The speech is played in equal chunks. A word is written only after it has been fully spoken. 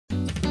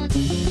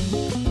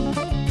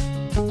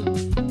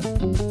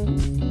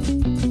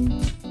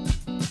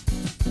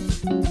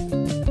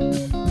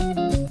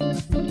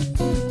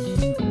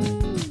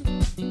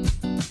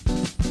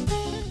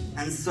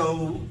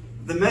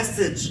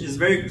message is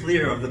very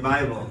clear of the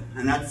Bible,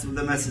 and that's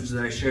the message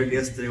that I shared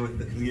yesterday with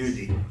the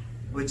community,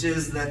 which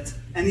is that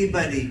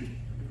anybody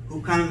who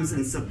comes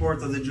in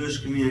support of the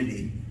Jewish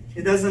community,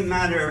 it doesn't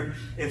matter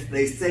if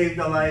they saved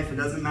a life, it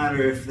doesn't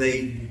matter if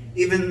they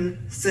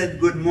even said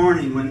good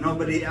morning when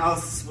nobody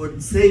else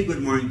would say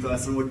good morning to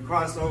us and would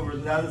cross over to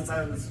the other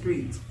side of the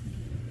street.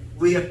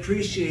 We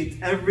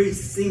appreciate every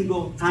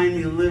single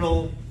tiny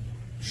little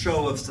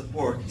show of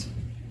support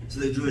to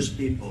the Jewish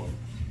people.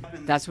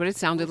 That's what it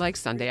sounded like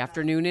Sunday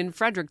afternoon in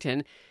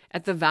Fredericton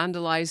at the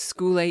vandalized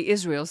Skule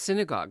Israel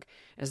synagogue,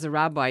 as the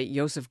Rabbi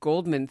Yosef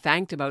Goldman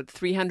thanked about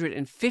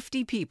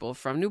 350 people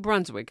from New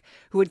Brunswick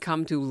who had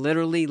come to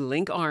literally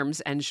link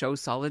arms and show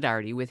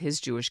solidarity with his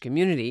Jewish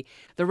community.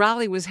 The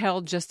rally was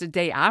held just a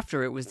day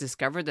after it was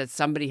discovered that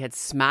somebody had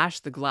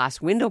smashed the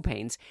glass window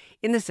panes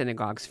in the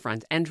synagogue's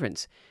front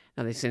entrance.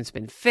 Now, they've since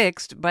been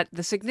fixed, but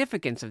the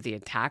significance of the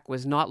attack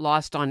was not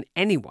lost on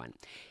anyone.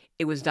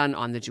 It was done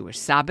on the Jewish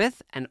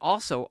Sabbath and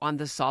also on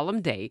the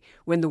solemn day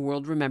when the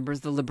world remembers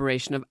the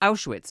liberation of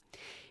Auschwitz.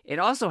 It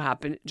also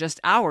happened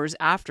just hours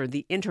after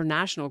the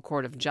International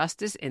Court of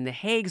Justice in The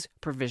Hague's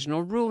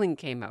provisional ruling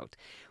came out,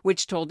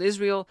 which told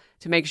Israel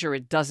to make sure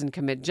it doesn't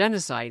commit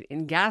genocide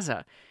in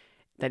Gaza,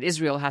 that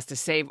Israel has to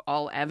save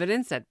all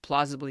evidence that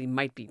plausibly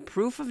might be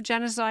proof of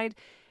genocide,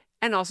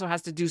 and also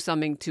has to do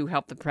something to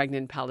help the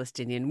pregnant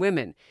Palestinian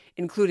women,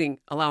 including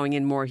allowing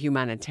in more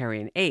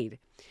humanitarian aid.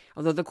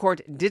 Although the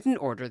court didn't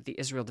order the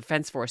Israel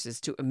Defense Forces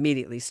to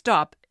immediately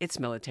stop its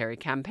military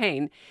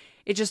campaign,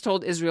 it just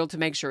told Israel to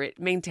make sure it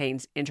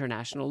maintains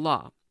international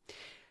law.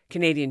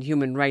 Canadian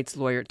human rights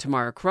lawyer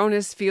Tamara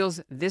Cronus feels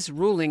this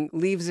ruling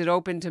leaves it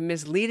open to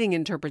misleading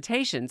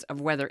interpretations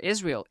of whether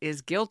Israel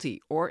is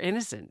guilty or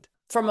innocent.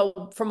 From a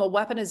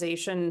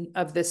weaponization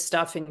of this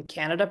stuff in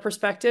Canada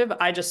perspective,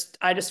 I just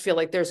feel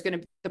like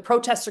the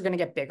protests are going to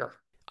get bigger.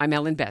 I'm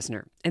Ellen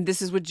Besner, and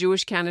this is what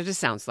Jewish Canada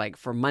sounds like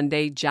for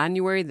Monday,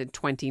 January the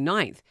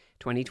 29th,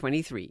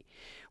 2023.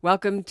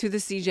 Welcome to the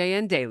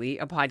CJN Daily,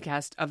 a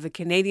podcast of the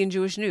Canadian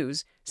Jewish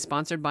News,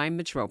 sponsored by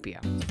Metropia.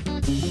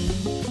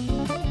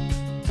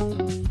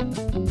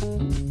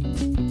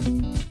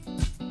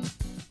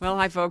 Well,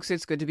 hi, folks.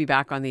 It's good to be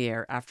back on the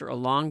air after a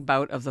long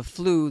bout of the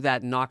flu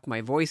that knocked my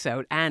voice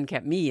out and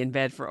kept me in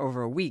bed for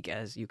over a week,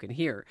 as you can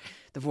hear.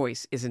 The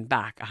voice isn't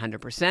back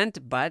 100%,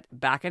 but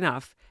back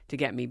enough to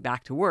get me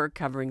back to work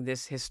covering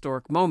this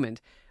historic moment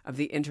of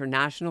the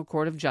International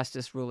Court of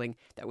Justice ruling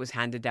that was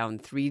handed down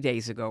 3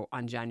 days ago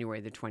on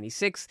January the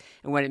 26th,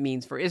 and what it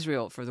means for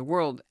Israel, for the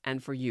world,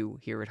 and for you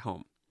here at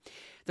home.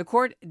 The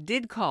court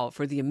did call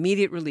for the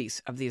immediate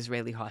release of the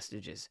Israeli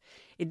hostages.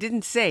 It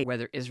didn't say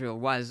whether Israel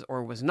was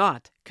or was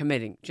not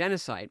committing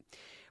genocide,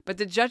 but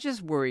the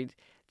judges worried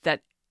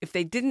that if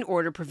they didn't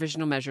order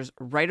provisional measures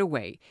right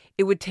away,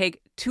 it would take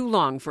too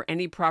long for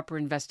any proper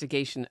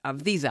investigation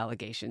of these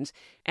allegations,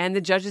 and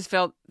the judges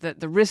felt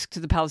that the risk to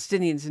the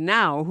Palestinians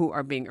now, who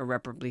are being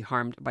irreparably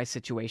harmed by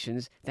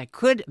situations that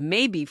could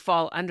maybe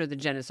fall under the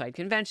Genocide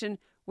Convention,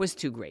 was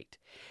too great.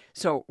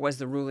 So was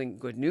the ruling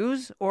good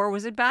news or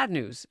was it bad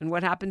news? And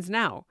what happens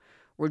now?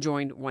 We're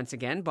joined once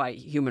again by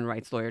human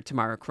rights lawyer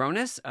Tamara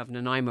Cronus of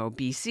Nanaimo,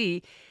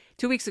 BC.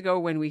 2 weeks ago,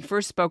 when we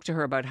first spoke to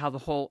her about how the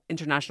whole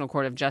International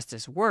Court of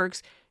Justice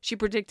works, she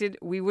predicted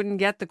we wouldn't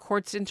get the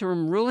court's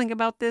interim ruling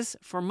about this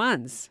for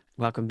months.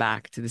 Welcome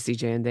back to the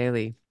CJN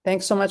Daily.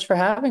 Thanks so much for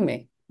having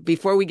me.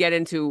 Before we get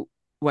into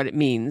what it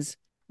means,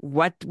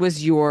 what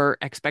was your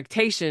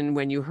expectation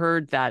when you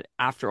heard that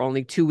after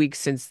only 2 weeks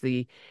since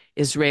the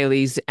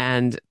Israelis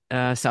and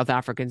South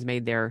Africans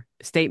made their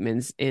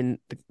statements in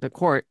the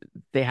court,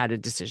 they had a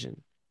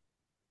decision?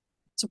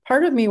 So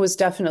part of me was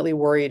definitely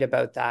worried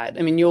about that.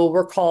 I mean, you'll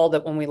recall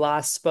that when we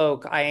last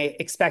spoke, I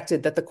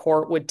expected that the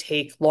court would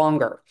take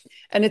longer.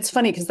 And it's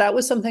funny because that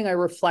was something I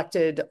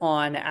reflected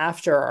on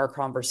after our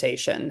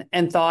conversation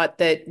and thought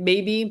that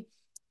maybe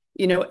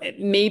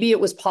it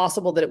was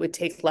possible that it would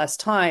take less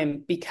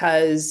time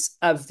because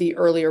of the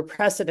earlier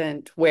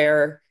precedent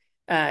where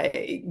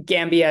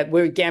Gambia and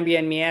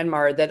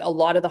Myanmar, that a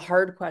lot of the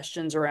hard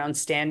questions around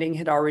standing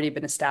had already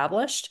been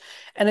established.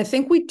 And I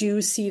think we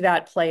do see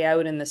that play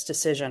out in this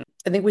decision.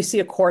 I think we see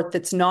a court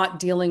that's not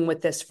dealing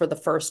with this for the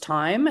first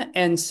time,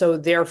 and so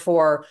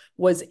therefore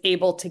was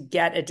able to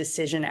get a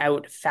decision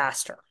out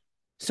faster.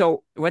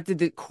 So what did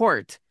the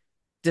court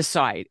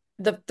decide?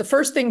 The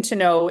first thing to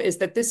know is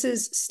that this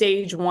is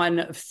stage 1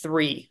 of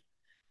 3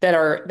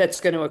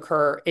 that's going to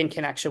occur in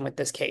connection with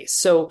this case.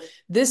 So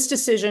this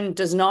decision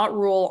does not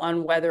rule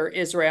on whether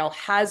Israel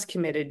has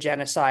committed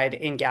genocide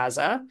in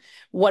Gaza.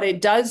 What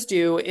it does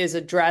do is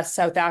address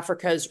South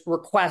Africa's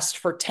request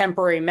for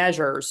temporary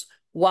measures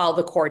while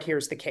the court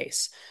hears the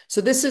case.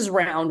 So this is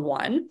round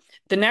 1.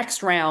 The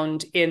next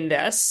round in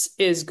this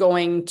is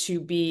going to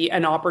be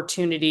an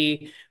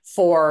opportunity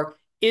for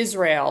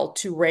Israel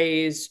to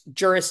raise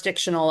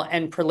jurisdictional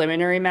and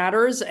preliminary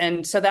matters,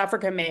 and South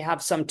Africa may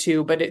have some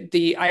too, but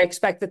I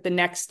expect that the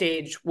next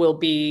stage will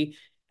be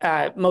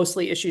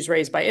mostly issues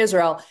raised by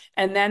Israel.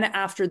 And then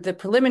after the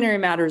preliminary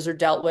matters are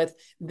dealt with,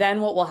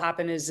 then what will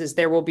happen is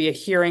there will be a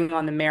hearing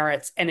on the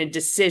merits and a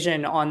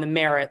decision on the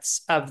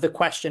merits of the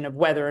question of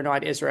whether or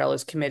not Israel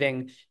is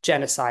committing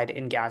genocide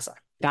in Gaza.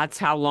 That's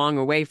how long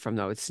away from,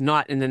 though? It's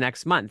not in the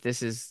next month.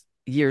 This is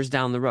years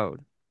down the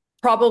road.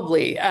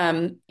 Probably.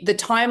 The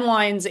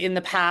timelines in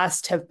the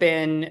past have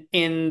been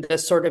in the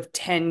sort of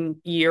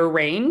 10-year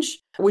range,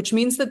 which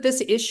means that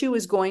this issue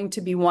is going to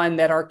be one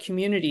that our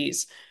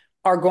communities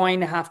are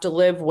going to have to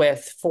live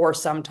with for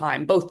some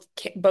time. Both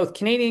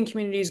Canadian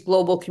communities,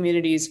 global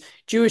communities,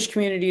 Jewish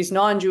communities,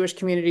 non-Jewish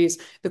communities.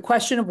 The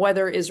question of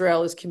whether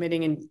Israel is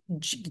committing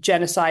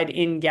genocide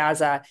in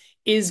Gaza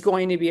is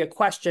going to be a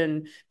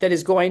question that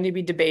is going to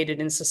be debated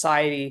in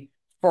society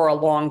for a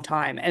long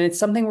time. And it's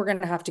something we're going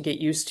to have to get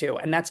used to.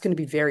 And that's going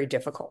to be very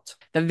difficult.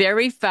 The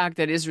very fact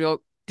that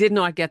Israel did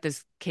not get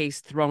this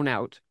case thrown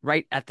out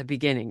right at the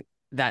beginning,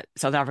 that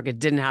South Africa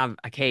didn't have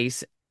a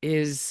case,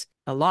 is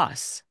a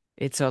loss.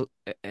 It's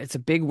a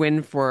big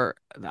win for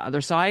the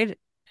other side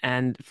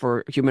and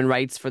for human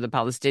rights for the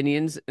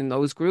Palestinians in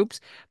those groups,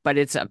 but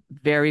it's a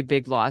very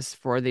big loss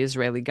for the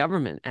Israeli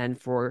government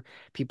and for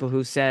people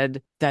who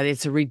said that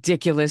it's a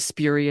ridiculous,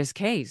 spurious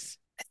case.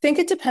 I think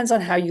it depends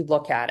on how you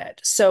look at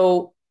it.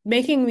 So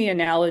making the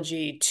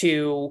analogy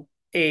to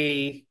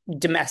a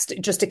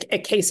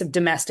case of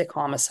domestic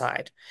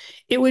homicide,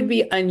 it would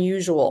be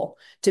unusual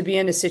to be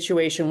in a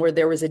situation where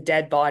there was a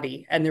dead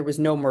body and there was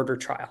no murder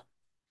trial,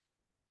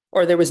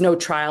 or there was no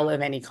trial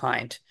of any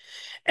kind.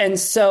 And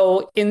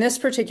so in this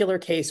particular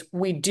case,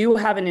 we do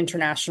have an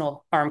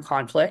international armed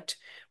conflict.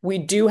 We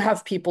do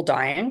have people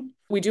dying.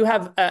 We do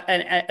have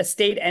a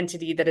state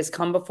entity that has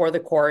come before the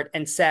court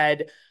and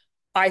said,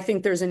 I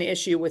think there's an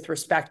issue with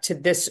respect to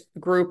this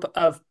group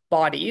of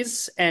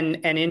bodies and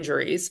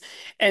injuries.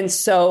 And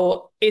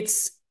so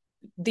it's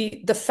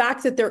the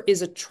fact that there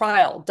is a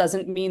trial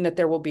doesn't mean that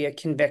there will be a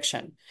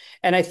conviction.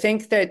 And I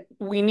think that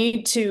we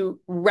need to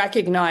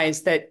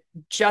recognize that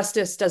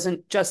justice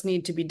doesn't just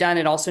need to be done.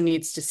 It also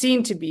needs to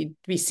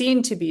be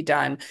seen to be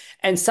done.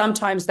 And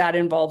sometimes that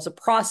involves a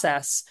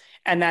process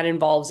and that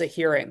involves a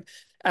hearing.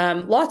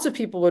 Lots of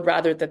people would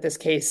rather that this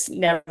case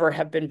never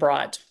have been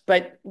brought,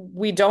 but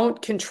we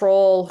don't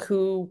control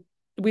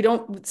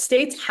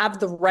states have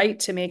the right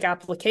to make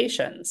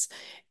applications.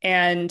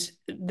 And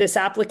this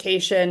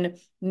application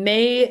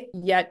may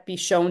yet be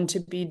shown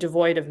to be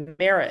devoid of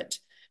merit,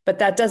 but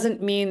that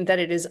doesn't mean that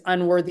it is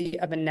unworthy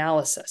of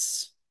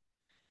analysis.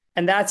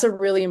 And that's a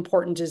really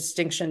important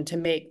distinction to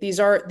make. These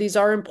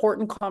are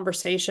important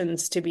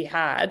conversations to be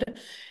had.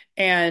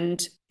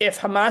 And if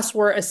Hamas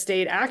were a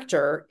state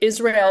actor,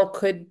 Israel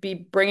could be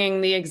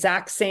bringing the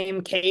exact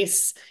same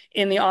case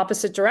in the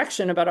opposite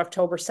direction about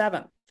October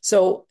 7th.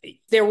 So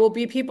there will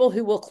be people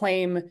who will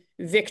claim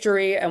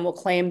victory and will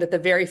claim that the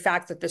very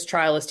fact that this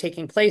trial is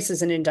taking place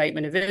is an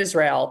indictment of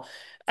Israel.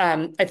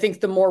 I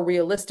think the more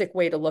realistic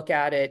way to look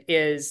at it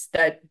is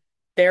that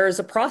there is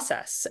a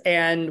process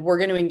and we're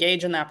going to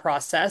engage in that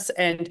process.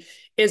 And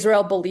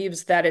Israel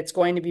believes that it's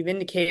going to be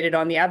vindicated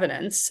on the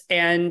evidence.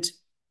 And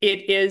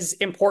it is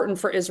important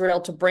for Israel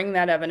to bring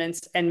that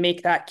evidence and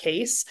make that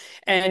case,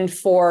 and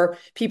for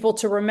people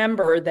to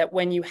remember that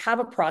when you have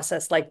a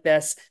process like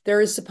this,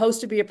 there is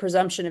supposed to be a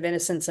presumption of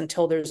innocence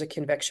until there's a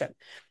conviction.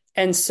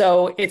 And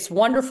so it's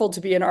wonderful to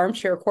be an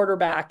armchair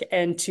quarterback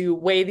and to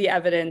weigh the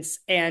evidence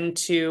and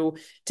to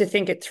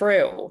think it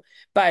through.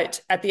 But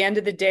at the end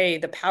of the day,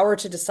 the power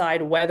to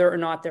decide whether or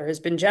not there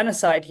has been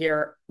genocide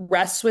here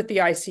rests with the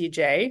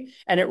ICJ,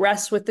 and it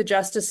rests with the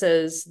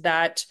justices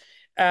that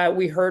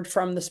we heard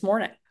from this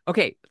morning.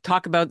 Okay, you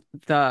talked about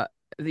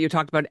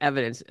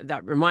evidence.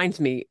 That reminds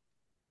me,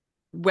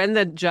 when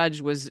the judge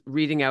was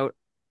reading out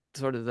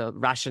sort of the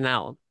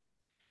rationale,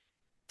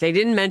 they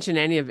didn't mention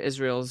any of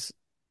Israel's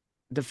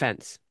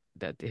defense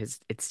that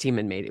its team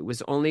had made. It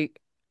was only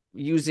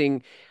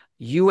using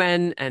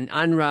UN and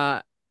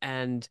UNRWA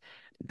and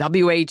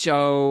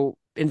WHO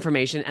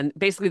information and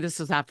basically the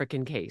South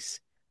African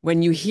case.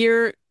 When you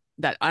hear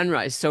that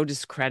UNRWA is so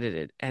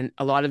discredited, and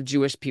a lot of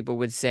Jewish people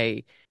would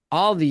say,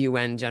 all the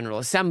UN General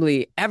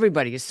Assembly,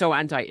 everybody is so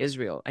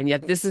anti-Israel. And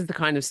yet this is the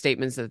kind of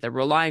statements that they're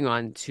relying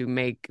on to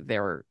make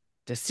their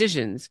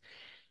decisions.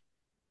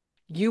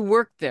 You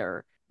worked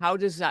there. How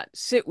does that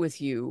sit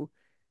with you?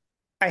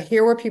 I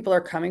hear where people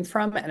are coming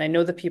from, and I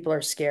know that people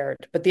are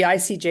scared, but the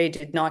ICJ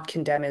did not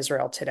condemn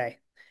Israel today.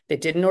 They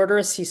didn't order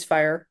a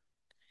ceasefire,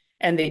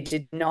 and they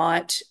did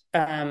not,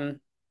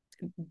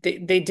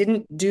 they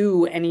didn't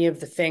do any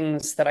of the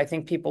things that I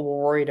think people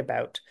were worried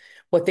about.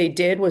 What they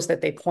did was that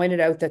they pointed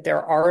out that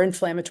there are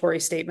inflammatory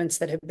statements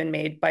that have been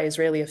made by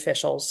Israeli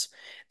officials.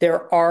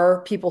 There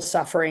are people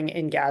suffering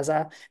in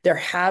Gaza. There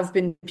have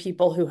been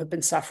people who have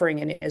been suffering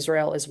in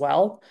Israel as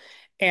well.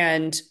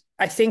 And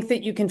I think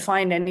that you can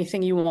find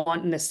anything you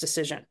want in this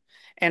decision.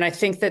 And I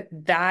think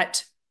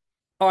that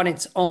on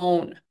its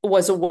own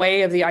was a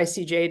way of the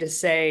ICJ to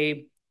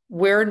say,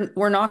 we're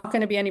not going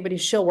to be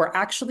anybody's shill. We're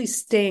actually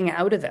staying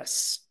out of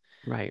this.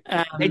 Right.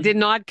 They did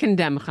not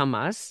condemn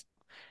Hamas.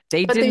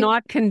 They did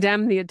not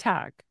condemn the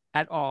attack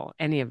at all,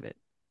 any of it.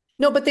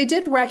 No, but they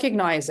did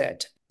recognize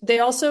it. They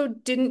also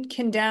didn't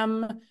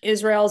condemn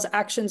Israel's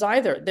actions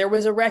either. There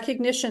was a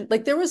recognition,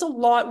 like there was a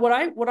lot.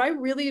 What I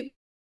really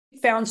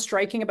found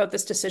striking about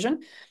this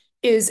decision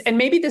is, and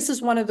maybe this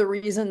is one of the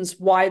reasons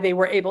why they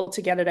were able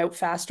to get it out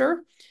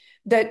faster,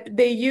 that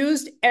they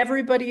used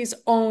everybody's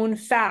own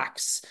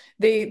facts.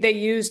 They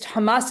used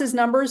Hamas's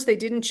numbers, they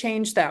didn't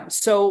change them.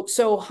 So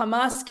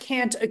Hamas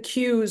can't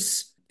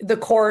accuse the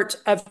court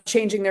of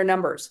changing their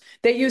numbers.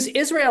 They use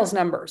Israel's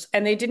numbers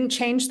and they didn't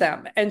change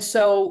them. And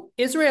so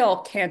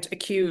Israel can't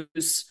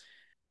accuse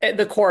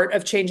the court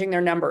of changing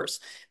their numbers.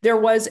 There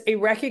was a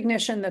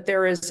recognition that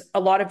there is a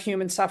lot of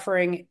human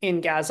suffering in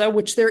Gaza,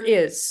 which there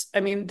is. I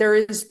mean, there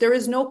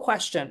is no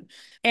question.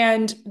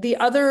 And the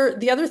other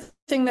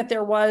thing that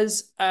there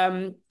was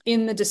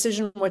in the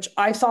decision, which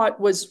I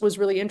thought was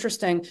really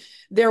interesting,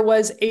 there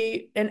was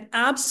an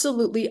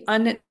absolutely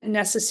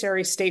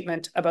unnecessary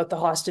statement about the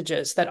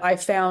hostages that I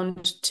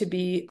found to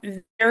be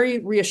very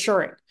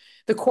reassuring.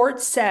 The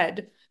court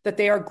said that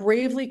they are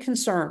gravely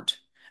concerned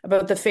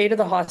about the fate of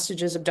the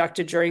hostages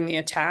abducted during the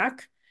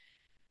attack.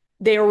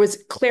 There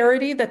was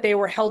clarity that they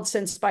were held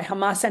since by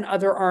Hamas and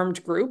other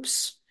armed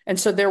groups. And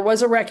so there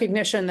was a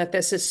recognition that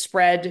this is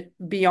spread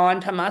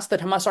beyond Hamas, that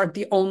Hamas aren't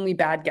the only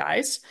bad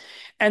guys.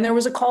 And there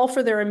was a call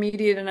for their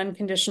immediate and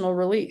unconditional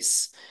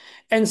release.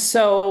 And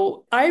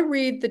so I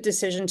read the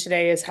decision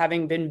today as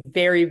having been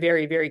very,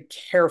 very, very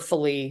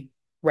carefully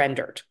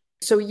rendered.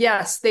 So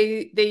yes,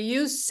 they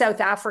used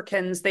South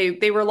Africans.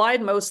 They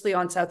relied mostly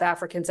on South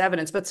Africans'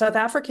 evidence, but South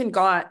Africa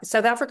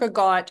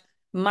got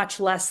much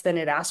less than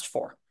it asked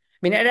for. I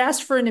mean, it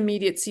asked for an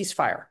immediate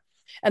ceasefire.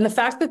 And the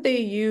fact that they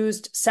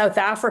used South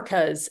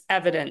Africa's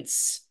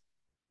evidence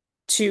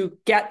to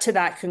get to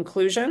that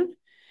conclusion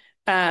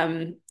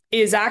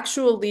is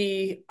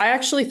actually, I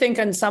actually think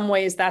in some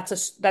ways that's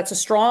a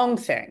strong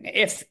thing.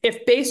 If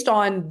based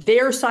on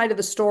their side of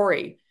the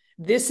story,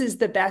 this is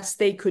the best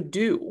they could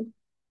do,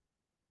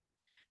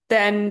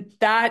 then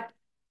that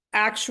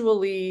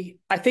actually,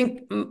 I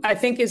think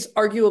is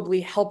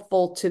arguably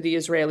helpful to the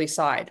Israeli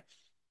side.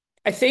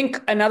 I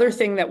think another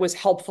thing that was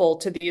helpful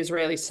to the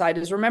Israeli side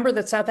is, remember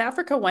that South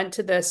Africa went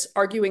to this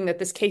arguing that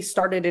this case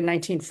started in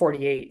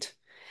 1948.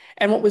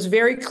 And what was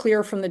very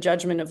clear from the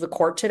judgment of the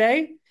court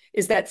today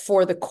is that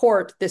for the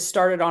court, this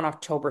started on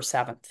October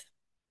 7th.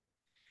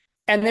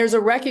 And there's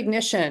a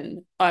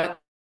recognition of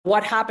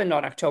what happened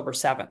on October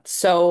 7th.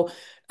 So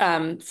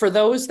for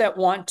those that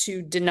want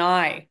to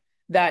deny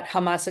that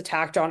Hamas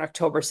attacked on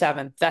October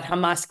 7th, that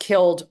Hamas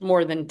killed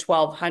more than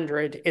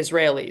 1,200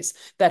 Israelis,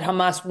 that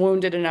Hamas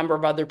wounded a number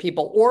of other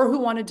people, or who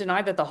want to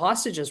deny that the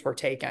hostages were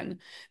taken,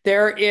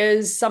 there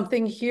is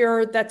something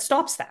here that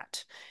stops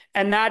that.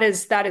 And that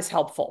is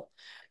helpful.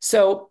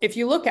 So if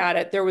you look at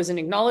it, there was an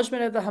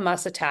acknowledgement of the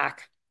Hamas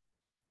attack.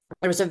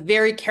 There was a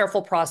very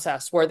careful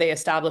process where they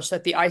established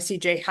that the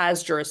ICJ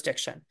has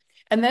jurisdiction.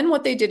 And then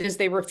what they did is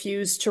they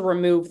refused to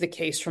remove the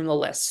case from the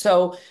list.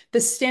 So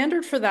the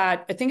standard for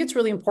that, I think it's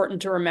really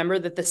important to remember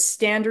that the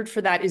standard for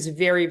that is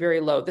very, very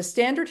low. The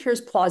standard here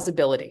is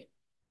plausibility.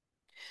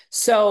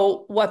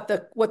 So what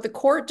the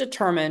court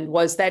determined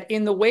was that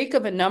in the wake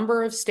of a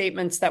number of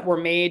statements that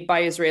were made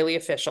by Israeli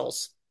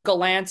officials,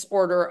 Gallant's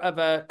order of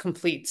a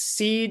complete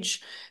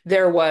siege,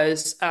 there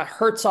was a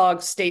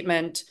Herzog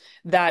statement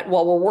that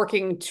while we're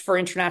working for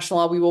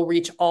international law, we will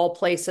reach all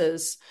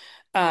places,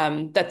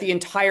 that the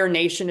entire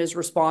nation is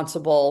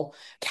responsible.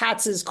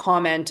 Katz's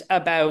comment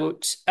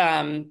about,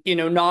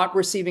 not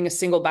receiving a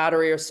single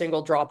battery or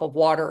single drop of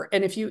water.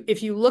 And if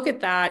you look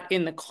at that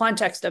in the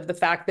context of the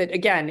fact that,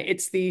 again,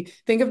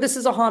 think of this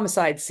as a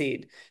homicide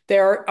scene.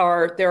 There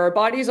are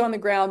bodies on the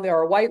ground, there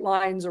are white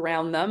lines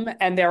around them,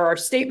 and there are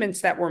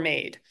statements that were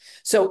made.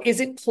 So is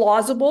it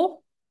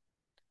plausible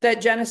that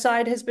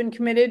genocide has been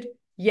committed?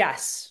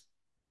 Yes.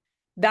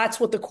 That's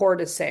what the court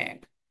is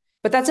saying.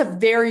 But that's a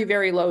very,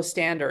 very low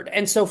standard.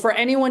 And so for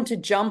anyone to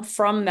jump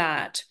from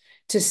that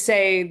to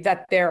say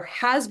that there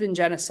has been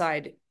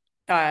genocide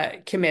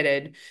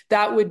committed,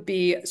 that would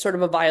be sort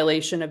of a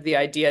violation of the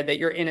idea that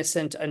you're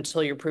innocent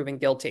until you're proven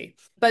guilty.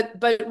 But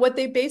what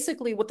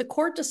the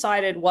court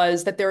decided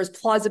was that there is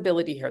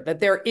plausibility here, that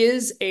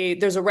there's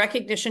a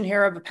recognition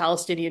here of a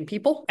Palestinian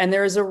people. And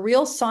there is a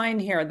real sign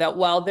here that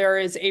while there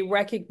is a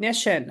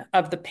recognition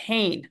of the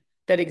pain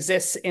that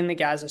exists in the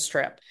Gaza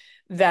Strip,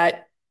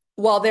 that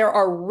while there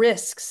are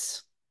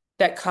risks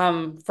that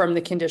come from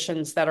the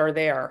conditions that are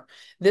there,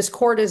 this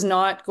court is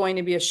not going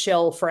to be a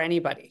shill for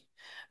anybody.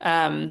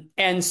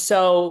 And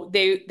so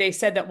they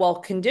said that while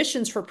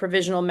conditions for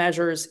provisional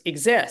measures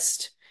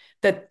exist,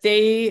 that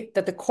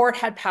the court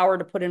had power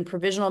to put in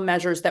provisional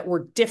measures that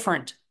were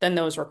different than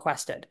those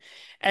requested.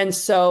 And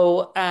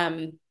so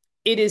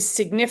it is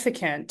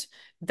significant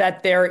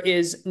that there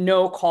is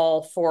no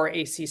call for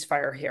a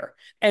ceasefire here.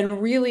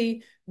 And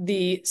really,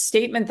 the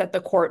statement that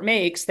the court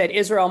makes that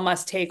Israel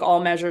must take all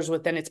measures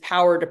within its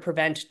power to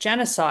prevent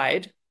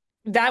genocide,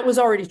 that was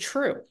already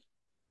true.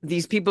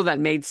 These people that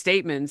made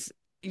statements,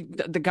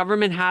 the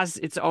government has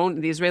its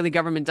own, the Israeli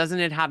government, doesn't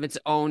it have its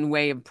own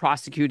way of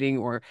prosecuting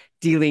or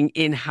dealing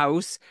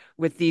in-house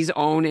with these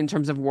own in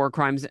terms of war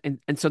crimes? And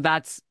so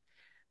that's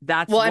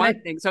Well, and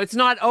one thing. So it's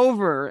not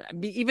over.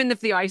 Even if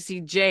the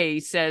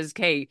ICJ says,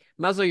 "Okay,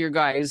 muzzle your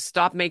guys,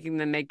 stop making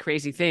them make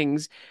crazy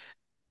things,"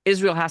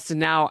 Israel has to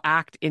now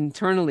act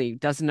internally,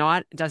 does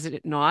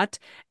it not,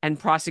 and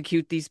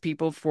prosecute these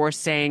people for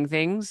saying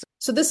things?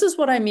 so this is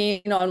what I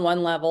mean on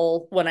one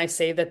level when I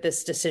say that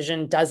this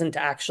decision doesn't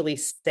actually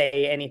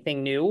say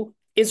anything new.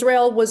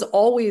 Israel was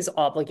always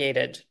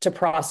obligated to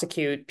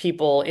prosecute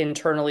people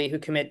internally who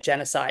commit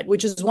genocide,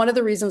 which is one of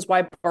the reasons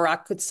why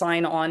Barak could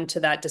sign on to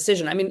that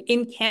decision. I mean,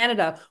 in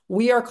Canada,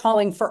 we are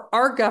calling for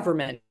our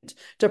government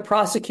to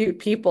prosecute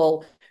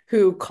people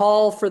who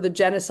call for the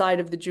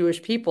genocide of the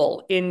Jewish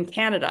people in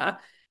Canada.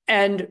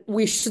 And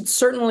we should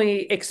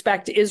certainly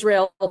expect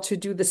Israel to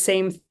do the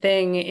same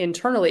thing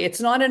internally.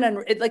 It's not an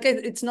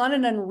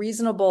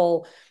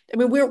unreasonable. I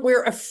mean,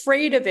 we're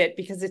afraid of it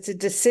because it's a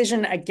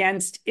decision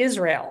against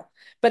Israel,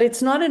 but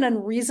it's not an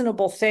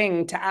unreasonable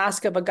thing to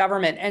ask of a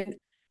government. And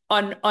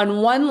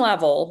on one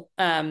level,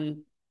 the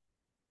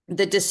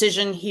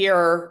decision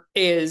here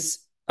is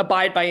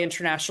abide by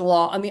international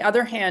law. On the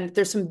other hand,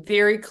 there's some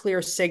very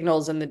clear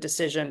signals in the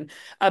decision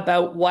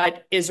about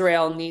what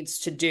Israel needs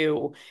to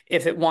do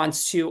if it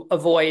wants to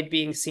avoid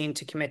being seen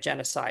to commit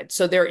genocide.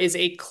 So there is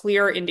a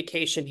clear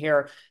indication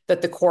here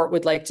that the court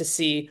would like to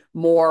see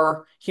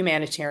more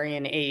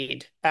humanitarian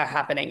aid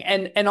happening.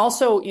 And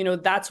also,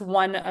 that's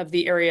one of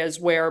the areas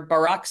where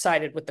Barak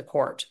sided with the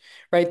court,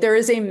 right? There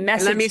is a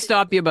message. Let me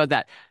stop you about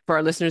that. For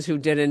our listeners who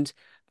didn't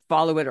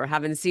follow it or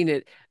haven't seen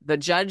it, the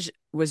judge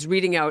was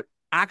reading out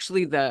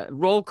actually the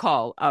roll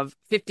call of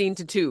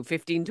 15-2,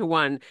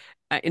 15-1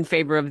 in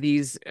favor of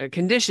these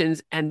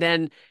conditions. And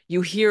then you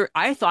hear,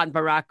 I thought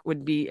Barak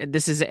would be,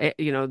 this is,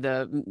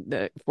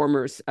 the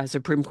former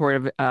Supreme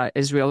Court of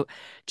Israel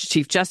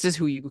Chief Justice,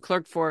 who you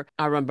clerked for,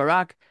 Aaron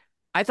Barak.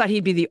 I thought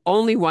he'd be the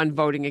only one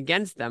voting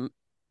against them.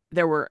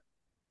 There were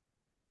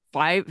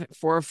 4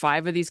 or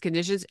 5 of these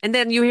conditions. And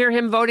then you hear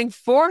him voting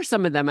for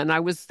some of them. And I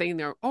was saying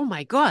there, oh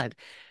my God,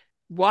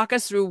 walk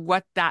us through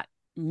what that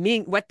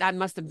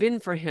must have been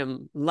for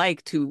him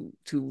like to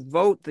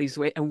vote these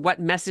way, and what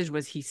message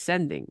was he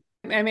sending?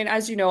 I mean,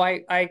 as you know,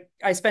 I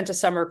spent a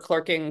summer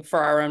clerking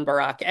for Aaron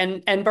Barak,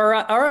 and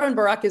Aaron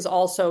Barak is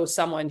also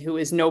someone who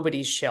is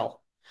nobody's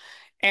shill,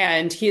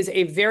 and he is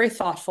a very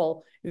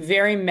thoughtful,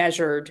 very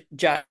measured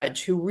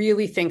judge who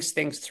really thinks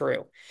things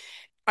through.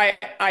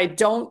 I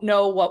don't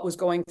know what was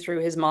going through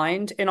his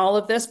mind in all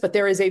of this, but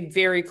there is a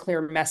very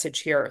clear message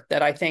here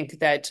that I think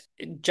that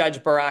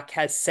Judge Barak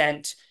has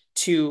sent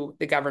to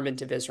the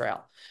government of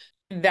Israel,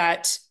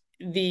 that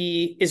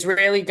the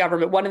Israeli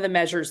government, one of the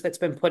measures that's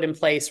been put in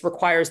place,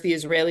 requires the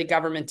Israeli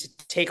government to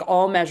take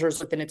all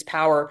measures within its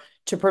power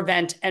to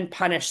prevent and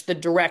punish the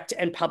direct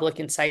and public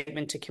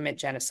incitement to commit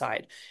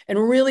genocide. And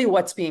really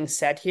what's being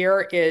said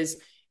here is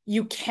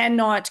you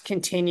cannot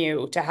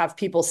continue to have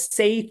people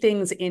say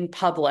things in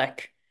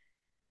public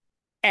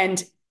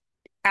and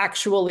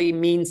actually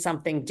mean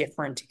something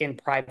different in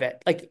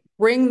private. Like,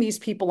 bring these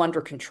people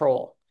under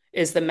control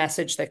is the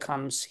message that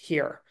comes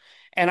here.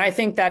 And I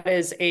think that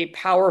is a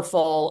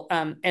powerful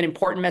and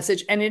important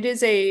message. And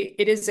it's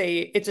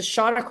a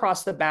shot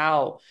across the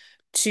bow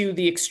to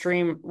the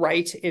extreme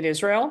right in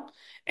Israel.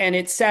 And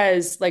it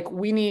says, like,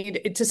 we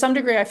need, to some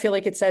degree, I feel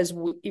like it says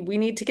we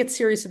need to get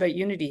serious about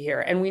unity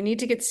here. And we need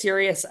to get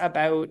serious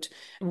about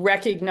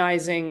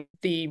recognizing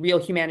the real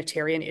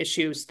humanitarian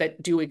issues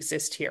that do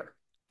exist here.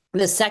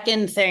 The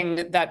second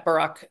thing that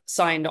Barak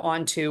signed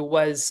onto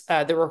was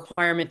the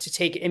requirement to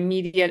take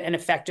immediate and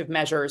effective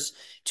measures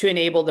to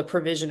enable the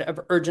provision of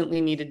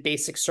urgently needed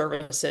basic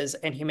services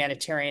and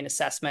humanitarian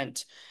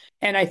assessment.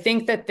 And I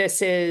think that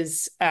this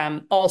is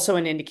also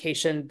an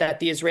indication that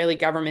the Israeli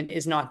government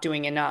is not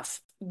doing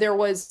enough. There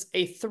was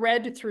a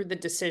thread through the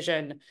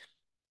decision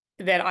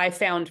that I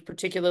found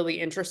particularly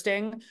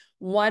interesting.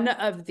 One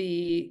of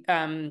the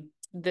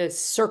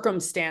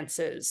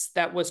circumstances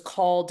that was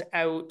called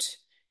out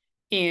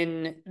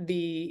in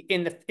the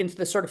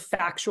sort of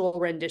factual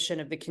rendition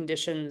of the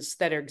conditions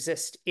that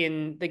exist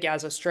in the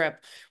Gaza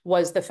Strip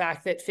was the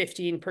fact that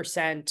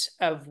 15%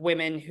 of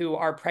women who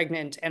are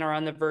pregnant and are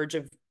on the verge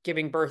of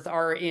giving birth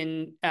are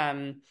in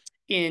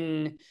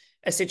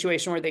a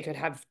situation where they could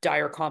have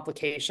dire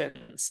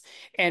complications.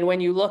 And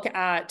when you look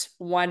at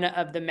one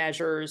of the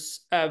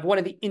measures of one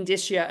of the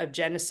indicia of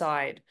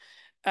genocide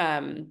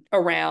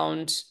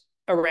around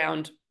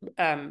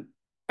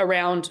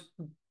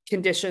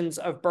conditions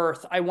of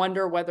birth, I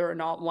wonder whether or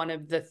not one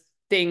of the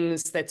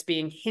things that's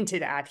being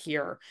hinted at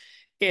here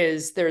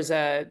is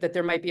that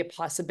there might be a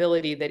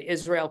possibility that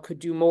Israel could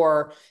do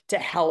more to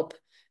help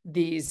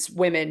these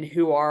women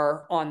who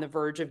are on the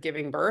verge of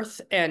giving birth,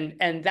 and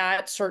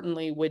that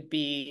certainly would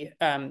be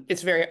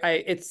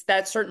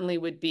that certainly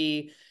would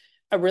be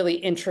a really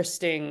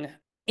interesting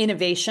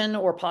innovation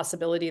or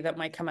possibility that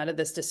might come out of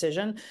this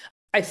decision.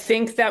 I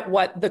think that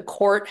what the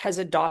court has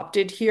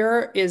adopted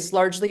here is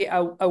largely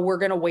a we're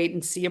going to wait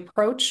and see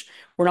approach.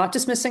 We're not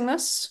dismissing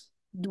this.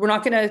 we're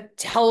not going to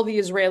tell the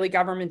Israeli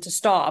government to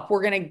stop.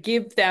 We're going to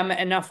give them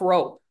enough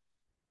rope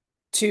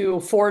to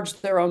forge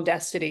their own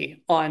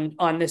destiny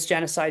on this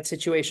genocide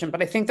situation.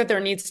 But I think that there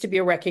needs to be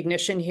a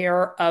recognition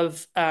here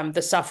of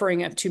the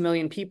suffering of 2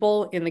 million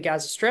people in the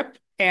Gaza Strip.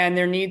 And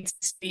there needs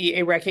to be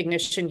a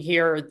recognition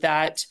here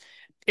that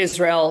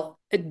Israel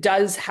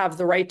does have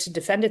the right to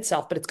defend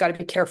itself, but it's got to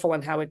be careful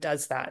in how it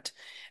does that.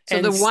 So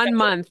And the 1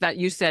 month that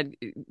you said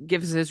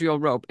gives Israel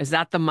rope, is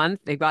that the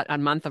month? They got a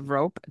month of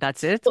rope?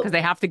 That's it? Because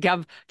they have to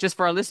give, just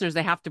for our listeners,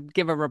 they have to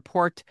give a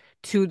report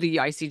to the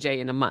ICJ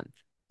in a month.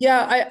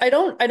 Yeah, I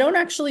don't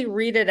actually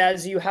read it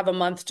as you have a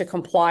month to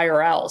comply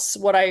or else.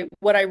 What I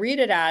read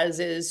it as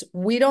is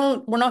we're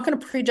not going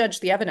to prejudge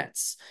the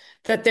evidence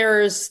that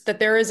there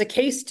is a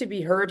case to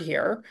be heard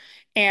here,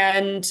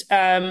 and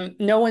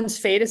no one's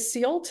fate is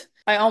sealed.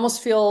 I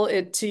almost feel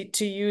it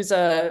to use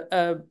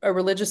a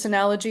religious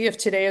analogy. If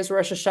today is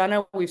Rosh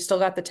Hashanah, we've still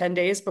got the 10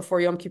 days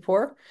before Yom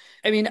Kippur.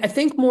 I mean, I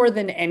think more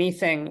than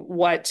anything,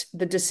 what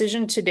the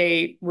decision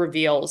today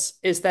reveals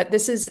is that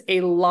this is a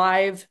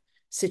live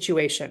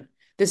situation.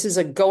 This is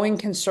a going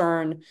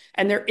concern,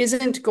 and there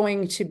isn't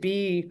going to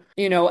be,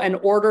 an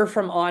order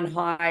from on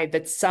high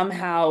that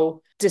somehow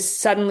just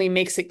suddenly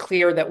makes it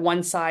clear that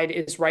one side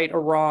is right or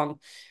wrong.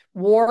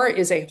 War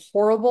is a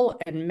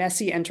horrible and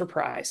messy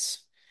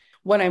enterprise.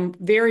 What I'm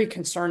very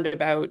concerned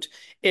about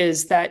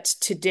is that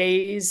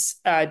today's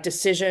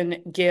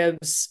decision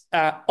gives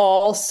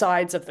all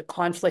sides of the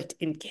conflict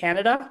in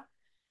Canada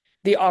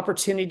the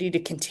opportunity to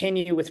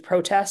continue with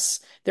protests.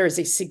 There is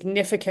a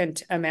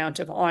significant amount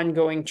of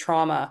ongoing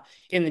trauma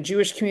in the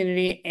Jewish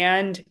community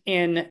and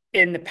in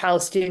the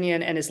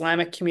Palestinian and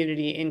Islamic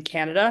community in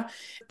Canada.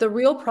 The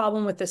real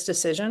problem with this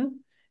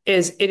decision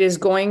is it is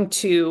going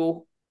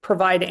to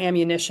provide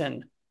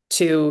ammunition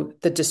to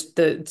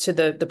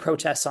the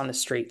protests on the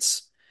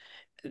streets.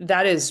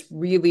 That is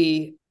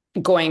really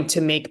going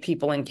to make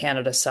people in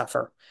Canada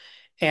suffer.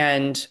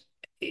 And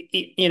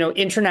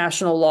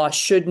international law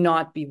should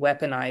not be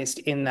weaponized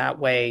in that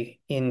way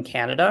in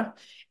Canada.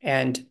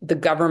 And the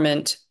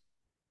government,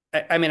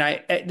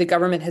 the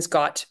government has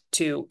got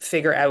to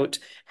figure out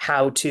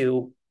how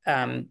to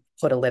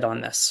put a lid on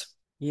this.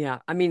 Yeah.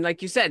 I mean,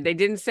 like you said, they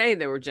didn't say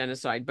they were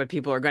genocide, but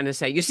people are going to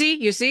say, you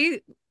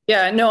see?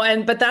 Yeah,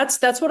 no, but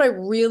that's what I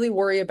really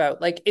worry about.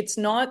 Like, it's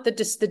not the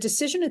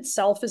decision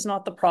itself is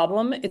not the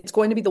problem. It's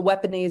going to be the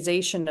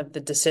weaponization of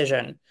the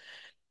decision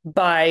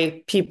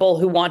by people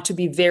who want to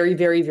be very,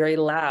 very, very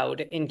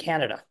loud in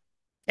Canada.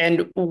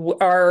 And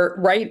are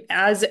right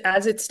as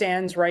it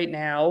stands right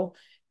now,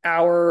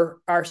 our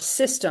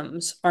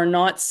systems are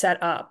not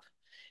set up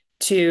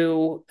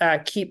to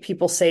keep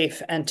people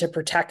safe and to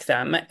protect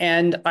them.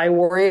 And I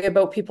worry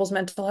about people's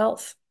mental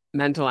health.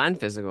 Mental and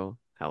physical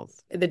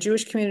health. The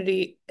Jewish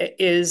community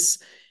is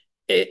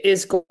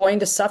going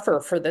to suffer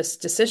for this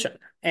decision.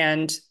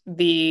 And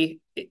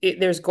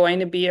there's going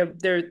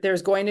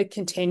to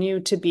continue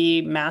to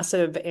be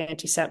massive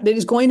anti-Semitism. It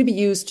is going to be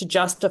used to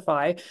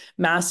justify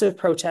massive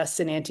protests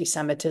and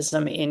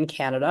anti-Semitism in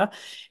Canada,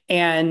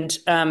 and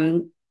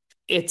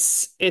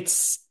it's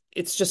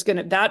just going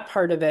to, that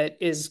part of it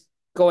is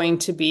going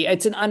to be,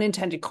 it's an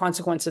unintended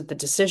consequence of the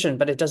decision,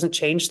 but it doesn't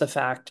change the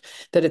fact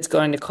that it's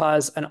going to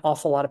cause an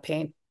awful lot of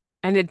pain.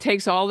 And it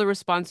takes all the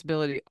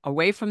responsibility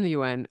away from the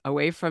UN,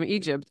 away from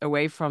Egypt,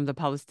 away from the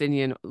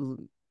Palestinian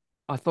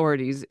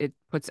authorities. It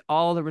puts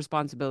all the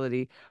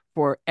responsibility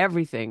for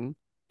everything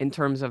in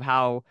terms of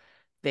how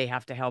they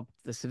have to help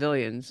the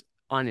civilians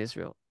on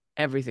Israel.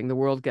 Everything. The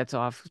world gets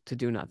off to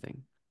do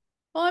nothing.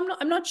 Well,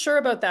 I'm not sure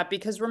about that,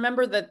 because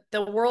remember that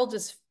the world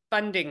is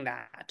funding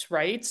that,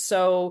 right?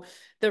 So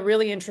the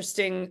really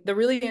interesting,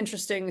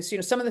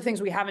 some of the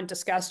things we haven't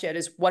discussed yet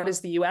is, what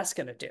is the US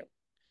going to do?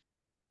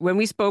 When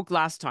we spoke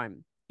last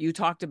time, you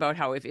talked about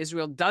how if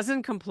Israel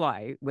doesn't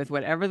comply with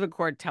whatever the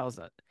court tells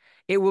it,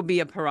 it will be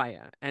a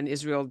pariah. And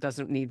Israel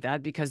doesn't need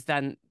that, because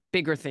then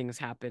bigger things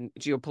happen,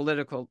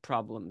 geopolitical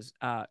problems,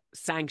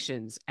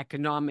 sanctions,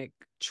 economic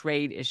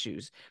trade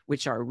issues,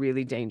 which are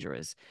really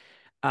dangerous.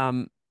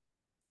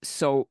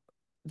 So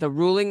the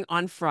ruling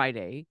on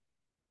Friday,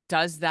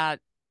 does that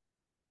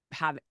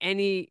have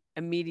any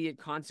immediate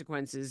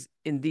consequences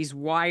in these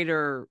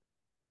wider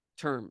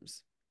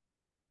terms?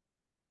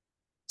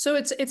 So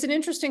it's an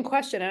interesting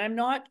question,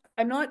 and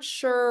I'm not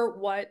sure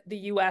what the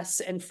US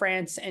and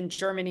France and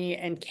Germany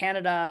and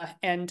Canada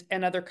and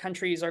other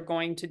countries are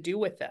going to do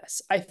with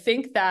this. I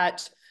think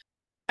there's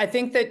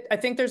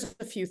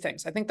a few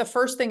things. I think the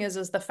first thing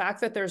is the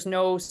fact that there's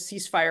no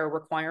ceasefire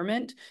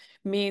requirement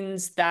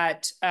means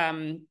that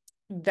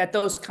that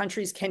those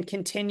countries can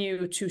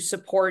continue to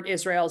support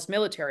Israel's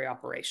military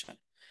operation.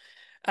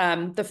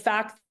 The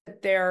fact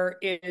that there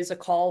is a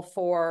call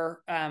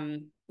for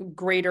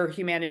greater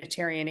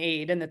humanitarian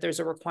aid and that there's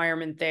a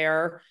requirement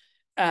there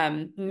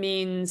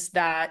means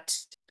that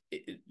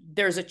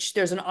there's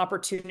an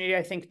opportunity,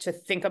 I think, to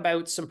think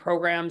about some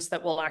programs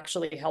that will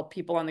actually help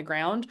people on the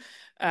ground.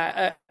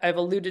 I've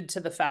alluded to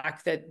the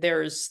fact that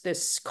there's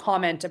this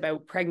comment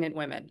about pregnant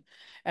women,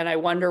 and I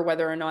wonder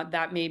whether or not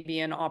that may be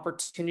an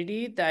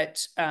opportunity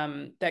that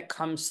that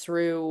comes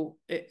through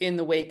in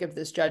the wake of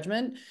this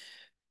judgment.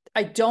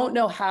 I don't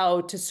know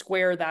how to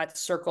square that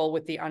circle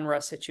with the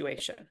UNRWA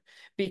situation,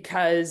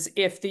 because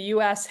if the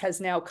U.S. has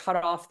now cut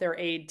off their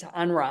aid to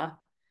UNRWA,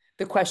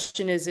 the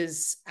question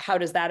is how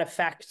does that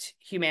affect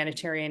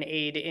humanitarian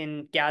aid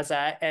in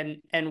Gaza,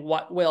 and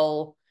what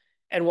will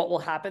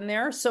happen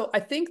there? So I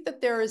think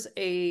that there's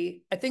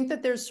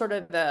sort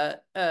of a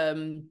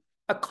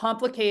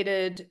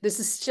complicated. This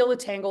is still a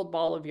tangled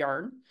ball of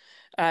yarn.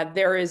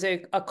 There is a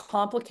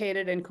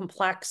complicated and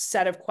complex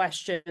set of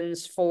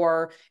questions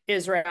for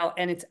Israel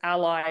and its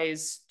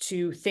allies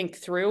to think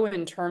through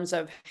in terms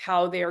of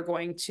how they are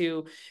going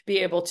to be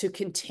able to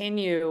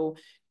continue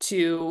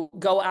to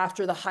go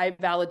after the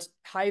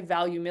high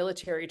value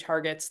military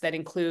targets that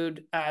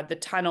include the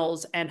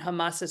tunnels and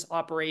Hamas's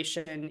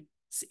operation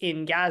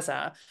in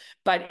Gaza.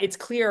 But it's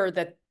clear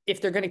that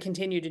if they're going to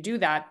continue to do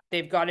that,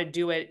 they've got to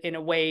do it in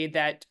a way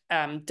that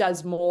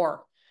does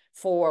more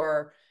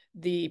for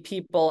the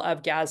people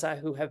of Gaza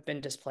who have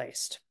been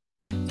displaced.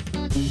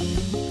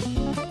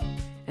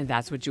 And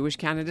that's what Jewish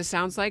Canada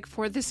sounds like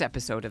for this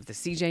episode of the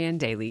CJN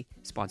Daily,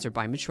 sponsored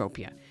by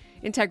Metropia.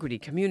 Integrity,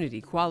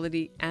 community,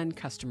 quality, and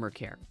customer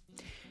care.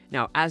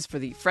 Now, as for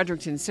the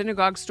Fredericton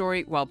Synagogue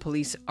story, while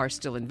police are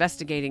still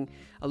investigating,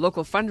 a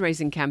local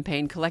fundraising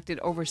campaign collected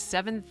over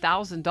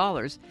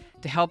 $7,000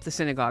 to help the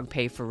synagogue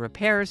pay for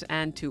repairs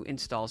and to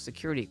install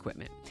security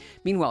equipment.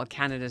 Meanwhile,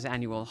 Canada's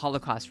annual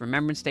Holocaust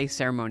Remembrance Day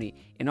ceremony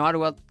in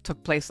Ottawa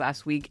took place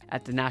last week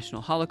at the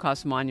National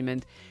Holocaust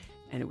Monument,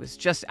 and it was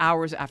just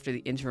hours after the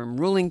interim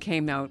ruling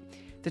came out.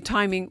 The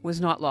timing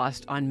was not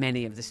lost on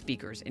many of the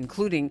speakers,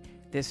 including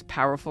this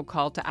powerful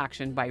call to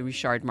action by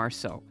Richard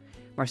Marceau.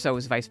 Marceau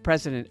is vice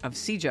president of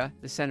CIJA,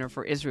 the Center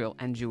for Israel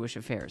and Jewish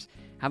Affairs.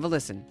 Have a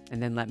listen,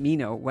 and then let me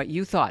know what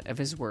you thought of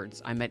his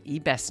words. I'm at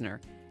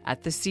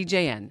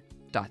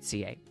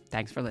ebessner@thecjn.ca.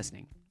 Thanks for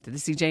listening to the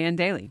CJN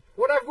Daily.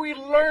 What have we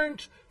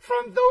learned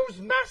from those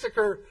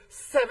massacres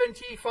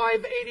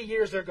 75, 80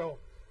 years ago?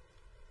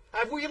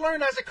 Have we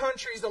learned as a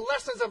country the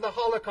lessons of the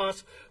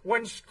Holocaust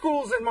when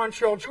schools in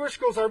Montreal, Jewish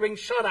schools, are being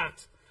shot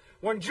at?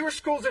 When Jewish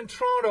schools in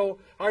Toronto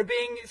are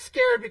being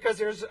scared because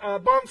there's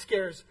bomb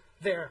scares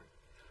there?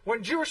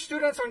 When Jewish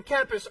students on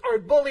campus are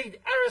bullied,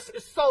 harassed,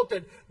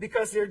 assaulted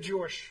because they're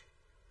Jewish?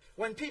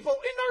 When people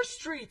in our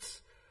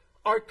streets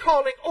are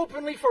calling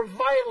openly for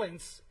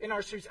violence in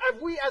our streets? Have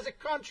we as a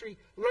country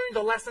learned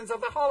the lessons of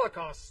the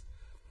Holocaust?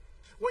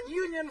 When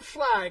Union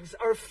flags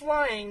are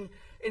flying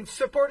in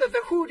support of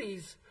the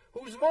Houthis,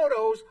 whose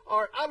mottos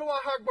are Allah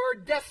Akbar,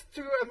 death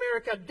to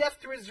America, death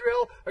to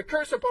Israel, a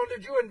curse upon the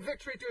Jew and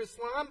victory to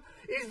Islam?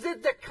 Is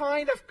it the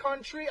kind of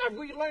country? Have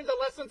we learned the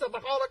lessons of the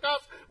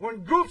Holocaust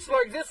when groups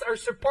like this are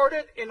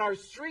supported in our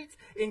streets,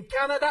 in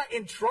Canada,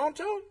 in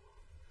Toronto?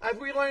 Have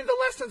we learned the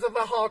lessons of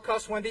the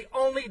Holocaust when the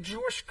only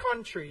Jewish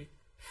country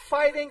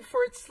fighting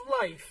for its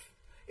life,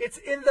 it's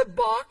in the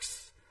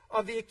box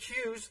of the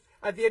accused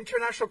at the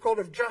International Court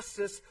of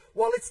Justice,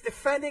 while it's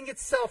defending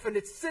itself and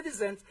its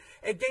citizens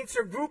against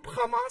a group,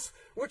 Hamas,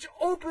 which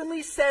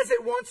openly says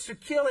it wants to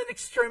kill and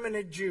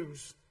exterminate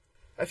Jews?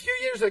 A few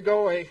years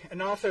ago,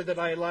 an author that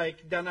I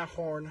like, Dana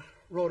Horn,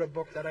 wrote a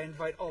book that I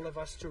invite all of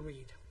us to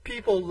read.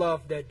 People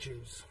love dead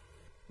Jews.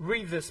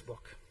 Read this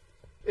book.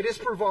 It is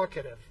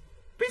provocative.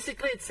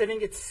 Basically, it's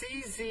saying it's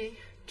easy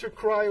to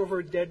cry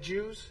over dead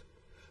Jews,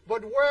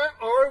 but where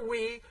are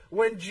we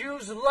when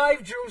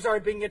live Jews are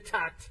being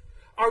attacked?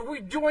 Are we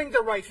doing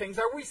the right things?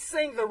 Are we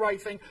saying the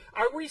right thing?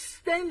 Are we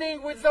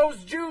standing with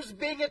those Jews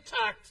being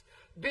attacked,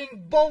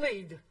 being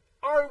bullied?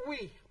 Are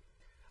we?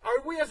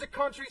 Are we as a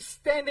country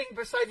standing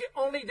beside the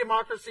only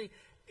democracy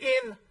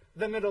in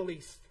the Middle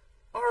East?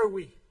 Are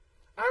we?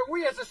 Are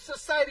we as a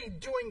society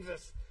doing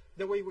this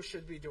the way we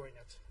should be doing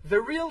it?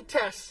 The real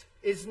test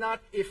is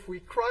not if we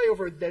cry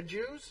over dead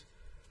Jews.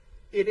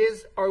 It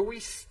is, are we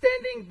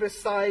standing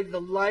beside the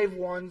live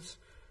ones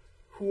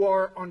who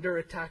are under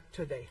attack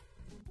today?